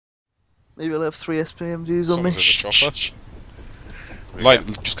Maybe I'll have 3 SPMGs on me. Someone's in the chopper.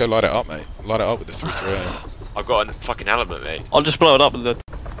 Just go light it up, mate. Light it up with the 338. I've got a fucking element, mate. I'll just blow it up with the...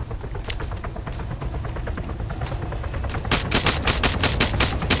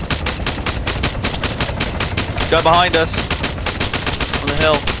 Go behind us. On the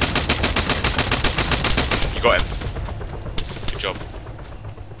hill. You got him. Good job.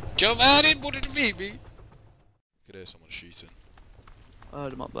 Jump out in, wanted to beat me. Could hear someone shooting. I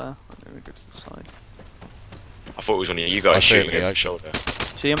heard him up there. I'm gonna go to the side. I thought it was on you guys shooting over the shoulder.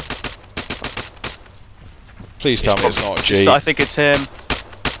 See him? Please tell me it's not a G. I think it's him.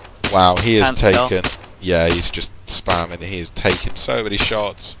 Wow, he is Can't tell. taken. Yeah, he's just spamming. He is taking so many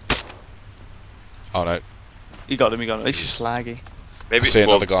shots. Oh no. You got him, you got him. He's just laggy. Maybe I see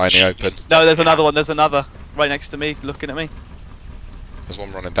another guy in the open. No, there's another one, there's another. Right next to me, looking at me. There's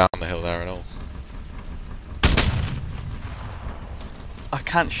one running down the hill there and all. I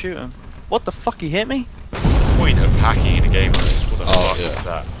can't shoot him. What the fuck, he hit me? Point of hacking in a game like this. What the fuck yeah. is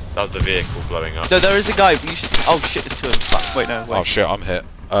that? That was the vehicle blowing up. No, there is a guy, but you should... Oh shit, there's 2 of them. Fuck, wait, no, wait. Oh shit, I'm hit.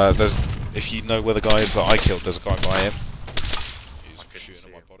 There's, if you know where the guy is that I killed, there's a guy by him. He's shooting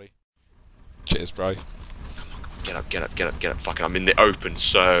at my body. Cheers, bro. Get up, get up, get up, get up. Fucking, I'm in the open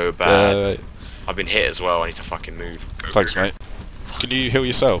so bad. I've been hit as well, I need to fucking move. Thanks, mate. Can you heal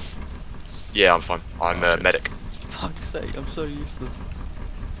yourself? Yeah, I'm fine. I'm a medic. Fuck's sake, I'm so useless.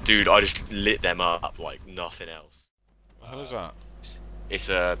 Dude, I just lit them up like nothing else. What the hell is that? It's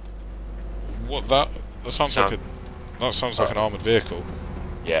a... What, that sounds like a... That sounds like an armoured vehicle.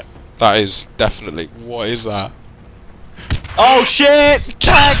 Yeah. That is definitely... What is that? Oh shit!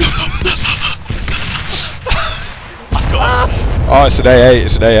 Tag! Oh, it's an AA.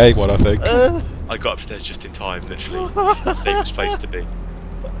 It's an AA one, I think. I got upstairs just in time, literally. It's the safest place to be.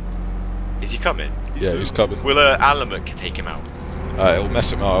 Is he coming? Yeah, he's coming. Will Alamak take him out? It'll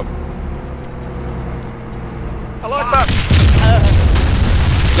mess him up. I like that!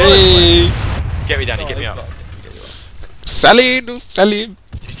 Hey! Get me, Danny, get me out. Salim, Salim.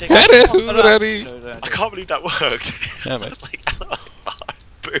 Did you take I I can't believe that worked. Yeah, mate. It's like,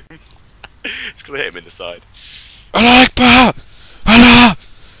 boom. It's gonna hit him in the side. Allah Akbar! Allah!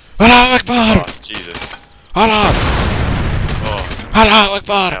 Allah Akbar! Oh, Jesus. Allah! Oh, Allah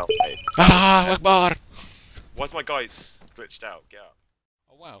Akbar! help me. Allah Akbar! Why's my guy glitched out? Get out.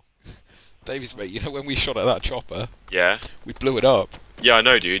 Oh wow. Davies, mate, you know when we shot at that chopper, Yeah? we blew it up. Yeah, I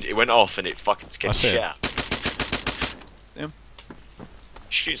know, dude. It went off and it fucking scared the I see shit it. out. See him?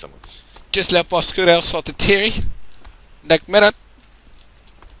 Shoot someone. Just let boss good else sort the theory. Next minute.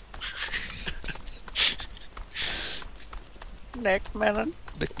 Next man.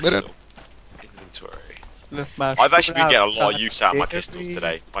 Next minute. Inventory. I've actually been getting a lot of use out of my pistols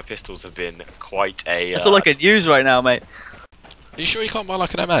today. My pistols have been quite a... That's all I can use right now, mate. Are you sure you can't buy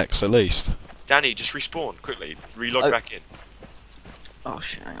like an MX at least? Danny, just respawn quickly. Relog back in. Oh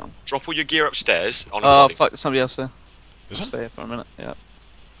shit, hang on. Drop all your gear upstairs. On Oh fuck, there's somebody else there. Is Stay here for a minute, yeah.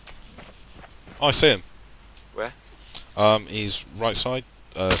 Oh, I see him. Where? He's right side.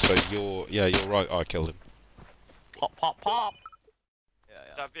 So you're right. Oh, I killed him. Pop, pop, pop!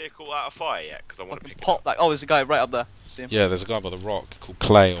 Is that vehicle out of fire yet? Because I want to pick pop that. Oh, there's a guy right up there. See him? Yeah, there's a guy by the rock called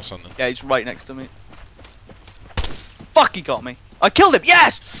Clay or something. Yeah, he's right next to me. Fuck, he got me. I killed him,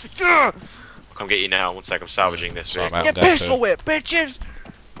 yes! I'll come get you now. One sec, I'm salvaging this Sorry, vehicle. mate. Get pistol whip, bitches!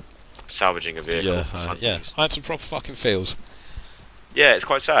 Salvaging a vehicle. Yeah, yeah. I had some proper fucking feels. Yeah, it's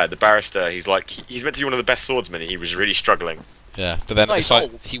quite sad. The barrister, he's like, he's meant to be one of the best swordsmen. He was really struggling. Yeah, but then it's like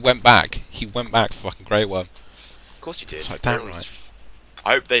he went back. He went back for fucking Grey Worm. Of course he did. It's like damn right.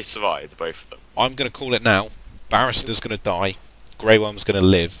 I hope they survived, both of them. I'm gonna call it now. Barrister's gonna die. Grey Worm's gonna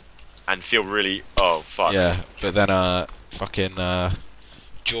live. And feel really, oh fuck. Yeah, but then fucking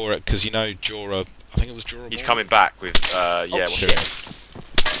Jorah, because you know Jorah. I think it was Jorah. He's coming back with yeah. Oh, what's shit. it?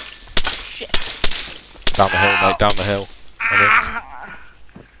 Down the hill, mate. Down the hill. I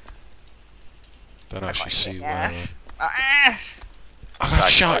think. Don't actually see where. I got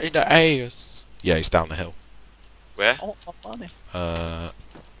shot in the ass. Yeah, he's down the hill. Where? Oh, how funny.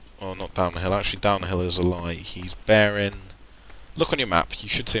 Well, not down the hill. Actually, down the hill is a lie. He's bearing. Look on your map. You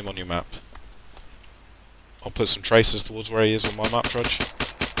should see him on your map. I'll put some traces towards where he is on my map, Trudge.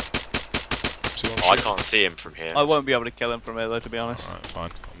 Oh, I can't see him from here. I won't be able to kill him from here, though, to be honest. Alright,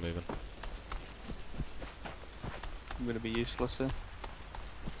 fine. I'm moving. I'm gonna be useless here.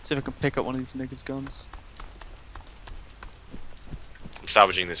 See if I can pick up one of these niggas' guns. I'm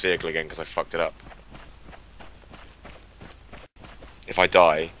salvaging this vehicle again because I fucked it up. If I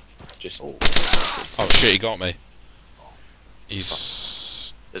die, just... Oh shit, he got me.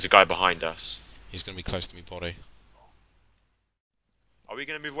 He's... There's a guy behind us. He's gonna be close to me body. Are we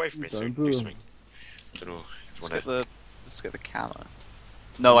going to move away from it so we Don't can do do it. something? Don't know. Let's get the camo.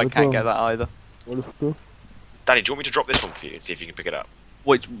 No, I can't get that either. What is this? Danny, do you want me to drop this one for you and see if you can pick it up?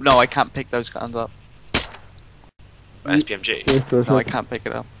 Which, no, I can't pick those guns up. SPMG? Yes, No, I can't pick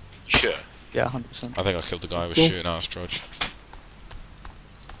it up. You sure? Yeah, 100%. I think I killed the guy who was shooting at us, Trudge.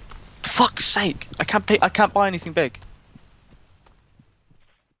 Fuck's sake! I can't buy anything big.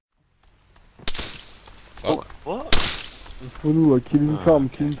 Oh. What? Kill him calm,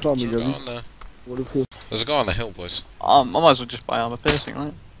 There's a guy on there. What is this? There's a guy on the hill, boys. I might as well just buy armor piercing,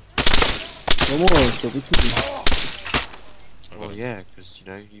 right? Come on, stop it. Well, yeah, because, you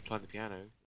know, you play the piano.